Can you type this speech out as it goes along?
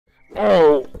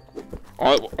Oh.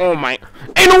 Oh my.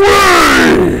 Ain't no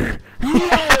way!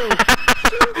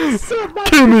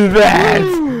 Give me that!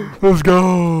 Let's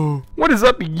go! What is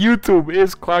up, YouTube?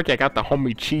 It's Clarkie. I got the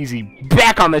homie Cheesy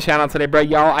back on the channel today, bro.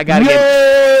 Y'all, I gotta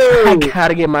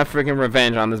get my freaking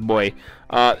revenge on this boy.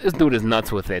 This dude is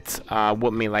nuts with it.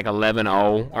 Whooped me like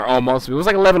 11-0 or almost. It was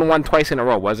like 11-1 twice in a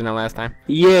row, wasn't it last time?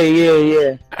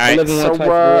 Yeah. Alright,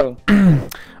 so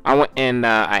I went and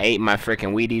I ate my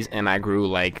freaking Wheaties and I grew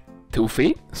like 2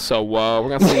 feet. So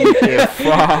we're gonna see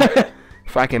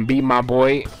if I can beat my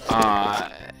boy.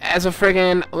 As a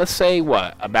friggin', let's say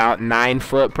what, about 9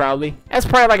 foot probably. That's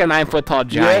probably like a 9 foot tall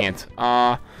giant.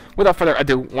 Yep. Without further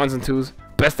ado, 1s and 2s,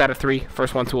 best out of 3.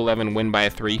 First 1 to 11, win by a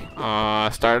 3.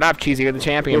 Started off, Cheesy, you're the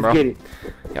champion, bro. Let's get it.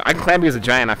 Yo, I can clamp you as a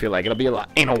giant. I feel like it'll be a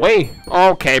lot. Ain't no way.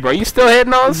 Okay, bro, you still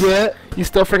hitting those? Yeah. You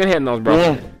still freaking hitting those, bro?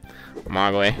 Yeah.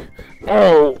 Mogway.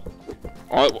 Oh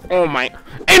my.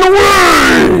 Ain't no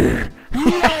way!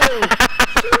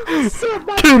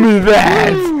 Give me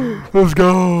that! Let's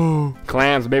go!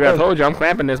 Clamps, baby. I told you I'm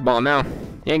clamping this ball now.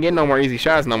 You ain't getting no more easy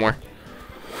shots no more.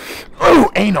 Oh,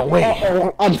 ain't no way.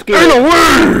 I'm scared. Ain't no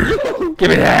way! Give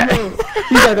me that.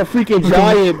 He's like a freaking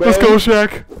giant, bro. Let's go,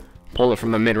 Shaq. Pull it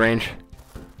from the mid-range.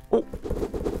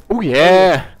 Oh,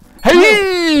 yeah.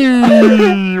 Hey!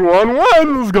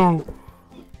 1-1. Let's go.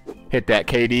 Hit that,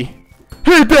 KD.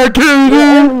 Hit that,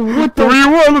 KD!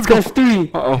 3-1. Let's go. That's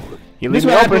 3. Uh-oh. You leave This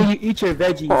me is what open. you eat your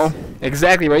veggies. Uh-oh.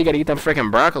 Exactly, bro. You gotta eat them freaking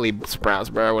broccoli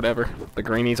sprouts, bro. Whatever the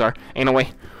greenies are. Ain't no way.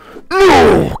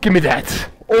 No! Give me that.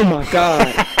 Oh my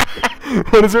god.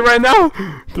 What is it right now?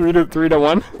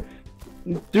 3-1.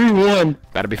 3-1.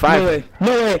 Gotta be 5. No way. No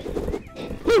way.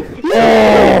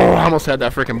 Oh! I almost had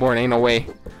that freaking board. Ain't no way.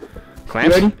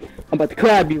 Clamps? You ready? I'm about to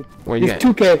crab you. Where you it's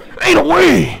at? 2K. Ain't no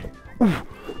way. Ooh.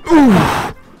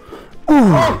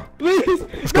 Oh, please.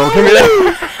 Let's go. Give me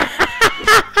that.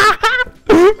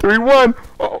 3-1.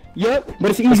 Oh. Yep,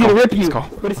 but it's easy to rip you. Let's go.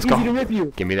 But it's Let's easy go. to rip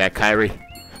you. Give me that, Kyrie.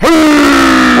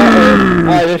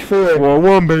 Alright, there's 4.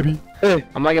 4-1, baby. Hey.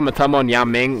 I'm like a Matamo and Yao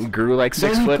Ming grew like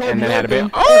 6 Don't foot call and then me had a bit.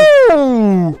 open.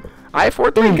 Oh! Alright,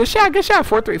 4-3. Good shot, good shot.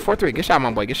 4-3, 4-3. Good shot,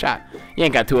 my boy. Good shot. You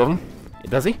ain't got 2 of them.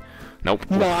 Does he? Nope.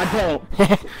 No, I don't.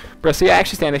 Bro, see, I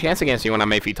actually stand a chance against you when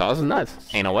I'm 8 feet tall. This is nuts.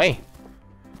 Ain't no way.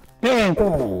 Damn.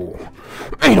 Oh.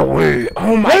 Ain't no way.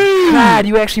 Oh my god,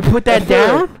 you actually put that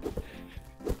down?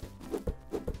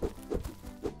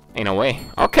 Ain't no way.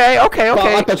 Okay. I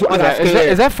thought I got scared.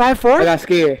 Is that 5-4? I got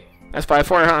scared. That's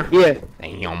 5-4, huh? Yeah.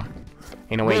 Damn.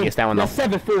 Ain't no way he gets that one though.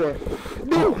 That's 7-4.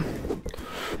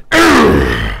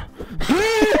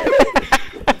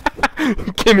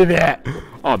 Give me that.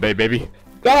 Oh, baby.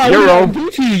 God, Euro.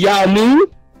 Y'all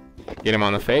knew. Get him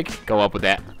on the fake. Go up with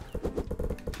that.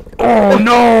 Oh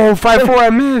no! 5-4. I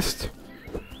missed.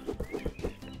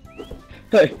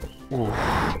 Hey.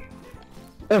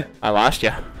 I lost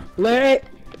you. Let.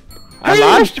 I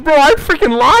lost you, bro. I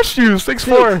freaking lost you.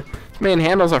 6-4. This man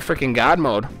handles our freaking god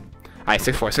mode. Alright,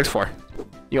 6-4.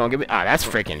 You gonna give me? Ah, that's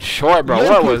freaking short, bro.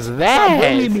 What was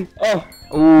that? Oh.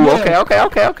 Ooh, Yeah.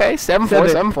 okay.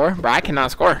 7-4. Bro, I cannot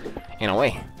score. Ain't no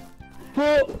way.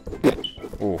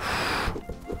 Oof.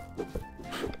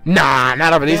 Nah,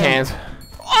 not over these hands.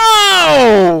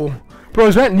 Oh! Bro,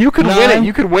 is that you could win it.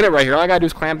 You could win it right here. All I gotta do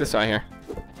is clamp this out here.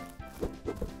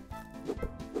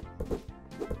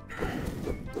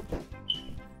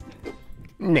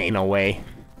 Ain't no way.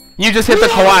 You just hit the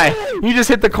KAWHI. You just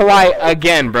hit the KAWHI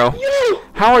again, bro.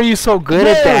 How are you so good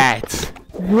at that?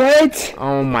 What?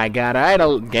 Oh my god.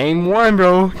 Alright, game 1,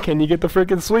 bro. Can you get the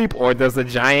freaking sweep? Or does the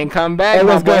giant come back? Hey,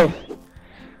 let's go.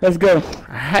 Let's go.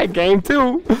 Alright, game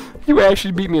 2. You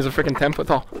actually beat me as a freaking 10 foot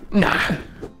tall. Nah.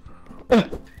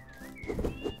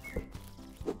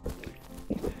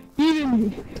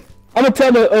 Even I'm gonna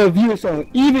tell the viewers something.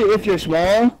 Even if you're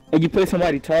small and you play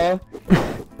somebody tall,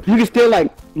 you can still like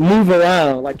move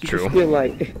around. Like you can still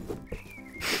like.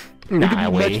 You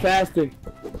can be much faster.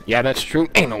 Yeah, that's true.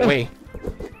 Ain't no way.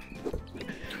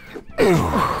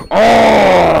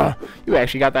 Oh! You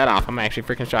actually got that off. I'm actually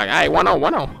freaking shocked. Alright,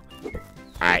 1-0.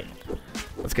 Alright.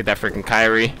 Let's get that freaking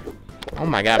Kyrie. Oh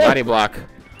my god, body block.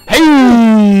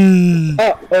 Hey!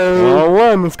 Uh-oh.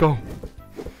 1-1, let's go.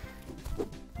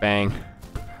 Bang.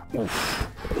 Oof.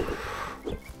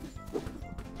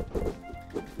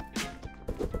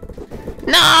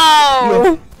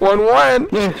 No!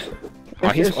 1-1.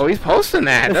 Yes. Oh, he's posting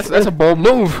that. That's a bold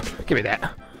move. Give me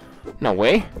that. No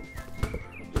way.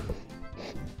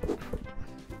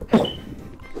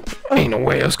 Ain't no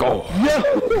way. Let's go.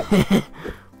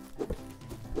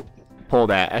 Pull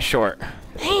that. That's short.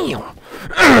 Damn.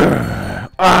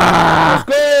 Let's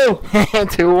go.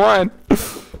 2-1.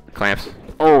 Clamps.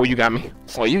 Oh, you got me.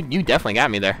 Oh, you definitely got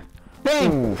me there.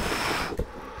 Bang.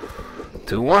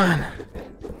 2-1.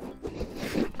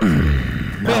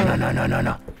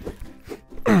 No.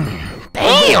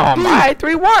 Damn, alright,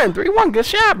 3-1. 3-1, good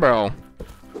shot, bro.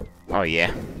 Oh,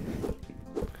 yeah.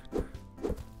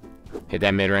 Hit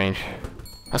that mid-range.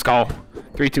 Let's go.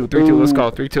 3-2, 3-2, let's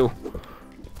go. 3-2.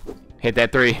 Hit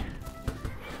that 3.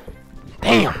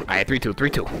 Damn. Alright, 3-2,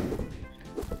 3-2.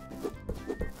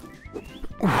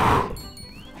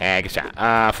 Hey, good shot.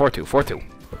 4-2, 4-2.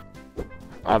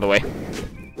 All the way.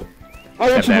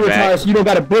 I want you to retire so you don't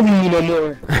gotta bully me no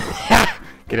more.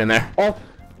 Get in there. All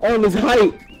this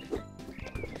height.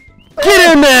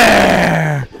 Get in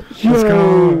there! Let's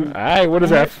go. Alright, what is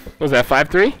that? Was that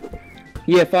 5-3?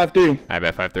 Yeah, 5-3. I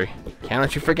bet 5-3. Can't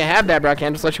let you freaking have that, bro. I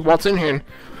can't just let you waltz in here and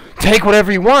take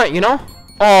whatever you want, you know?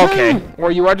 Oh, okay.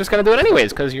 Or you are just gonna do it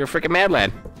anyways, because you're a freaking mad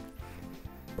lad.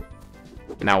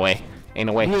 No way. Ain't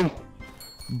no way.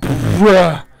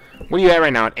 Bruh. What are you at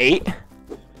right now? At 8?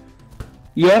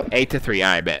 Yep. 8-3,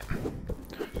 I bet.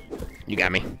 You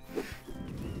got me.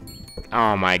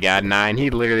 Oh my god, 9. He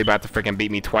literally about to freaking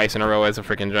beat me twice in a row as a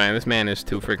freaking giant. This man is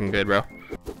too freaking good, bro.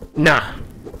 Nah.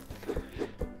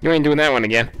 You ain't doing that one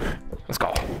again. Let's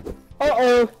go.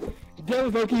 Uh-oh. That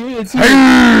was okay.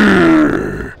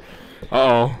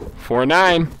 Uh-oh.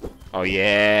 4-9. Oh,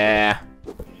 yeah.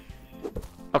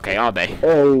 Okay, all day.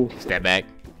 Oh. Step back.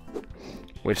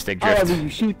 Which stick drift? When you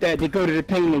shoot that, they go to the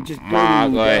paint and just go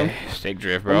ahead. Stick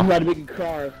drift, bro. I'm about to make you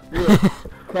cry.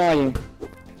 Crying.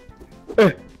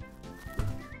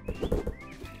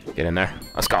 Get in there.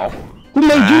 Let's go. Who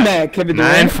made you mad, Kevin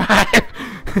Durant?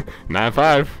 9-5.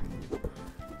 9-5.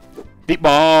 Deep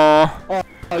ball. Oh,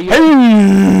 yeah.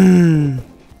 Hey.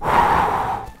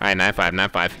 Alright, 9-5,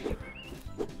 9-5.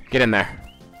 Get in there.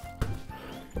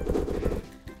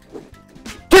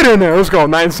 Get in there. Let's go.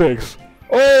 9-6.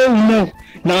 Oh no.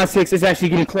 9-6. It's actually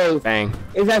getting close. Bang.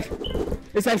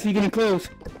 It's actually getting close.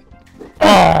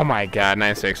 Oh my god.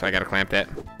 9-6. I gotta clamp that.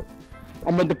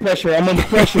 I'm under pressure. I'm under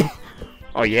pressure.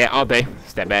 Oh yeah, all day.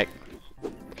 Step back.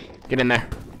 Get in there.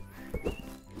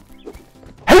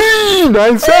 Hey,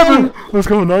 9-7. Let's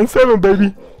go, 9-7,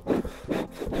 baby.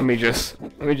 Let me just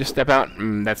step out.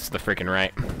 That's the freaking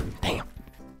right. Damn.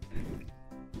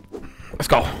 Let's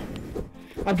go.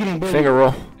 I'm getting bullied. Finger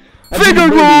roll. Finger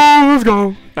roll. Let's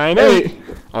go. 9-8.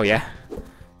 Oh yeah.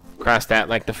 Cross that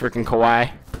like the freaking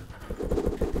KAWHI.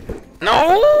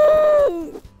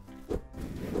 No.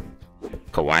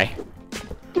 KAWHI.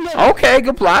 No. Okay,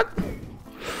 good block.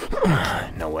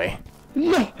 No way.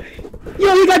 No.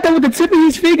 Yo, he got that with the tip of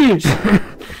his fingers.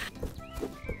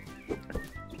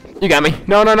 You got me.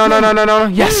 No.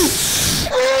 Yes.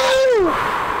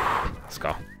 Let's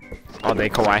go. All day,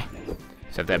 KAWHI.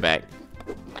 Set that back.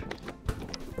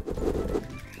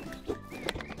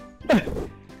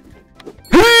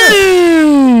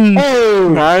 Oh,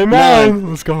 9-9.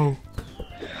 Let's go.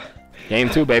 Game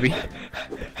 2, baby.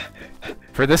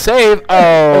 For the save.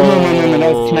 Oh,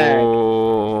 no, snag.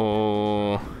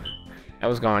 That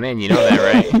was going in. You know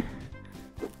that, right?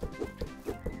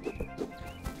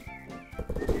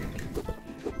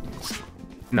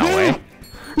 No way.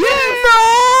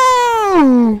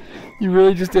 No! You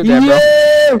really just did that, bro.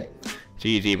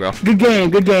 GG, bro. Good game,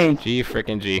 good game. G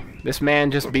freaking G. This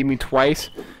man just beat me twice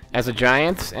as a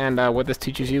Giant, and what this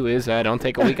teaches you is don't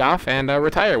take a week off and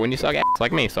retire when you suck ass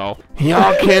like me. So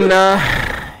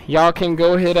y'all can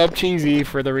go hit up Cheesy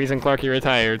for the reason Clarkie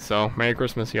retired. So Merry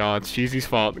Christmas, y'all. It's Cheesy's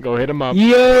fault. Go hit him up.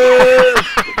 Yeah.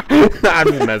 I'm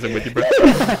just messing with you, bro.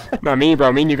 No, me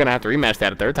and you're gonna have to rematch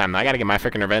that a third time. I gotta get my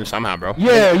freaking revenge somehow, bro.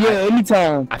 Yeah,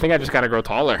 anytime. I think I just gotta grow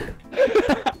taller.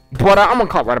 But I'm gonna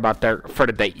call it right about there for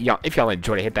today. Y'all, if y'all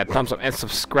enjoyed it, hit that thumbs up and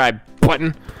subscribe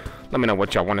button. Let me know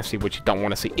what y'all want to see, what you don't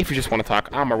want to see. If you just want to talk,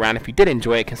 I'm around. If you did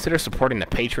enjoy it, consider supporting the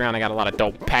Patreon. I got a lot of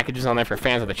dope packages on there for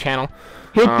fans of the channel.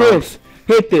 Hit this.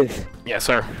 Hit this. Yes,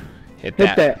 sir. Hit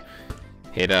that.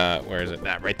 Hit that. Where is it?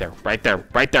 That right there,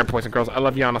 boys and girls. I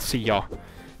love y'all, and I'll see y'all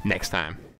next time.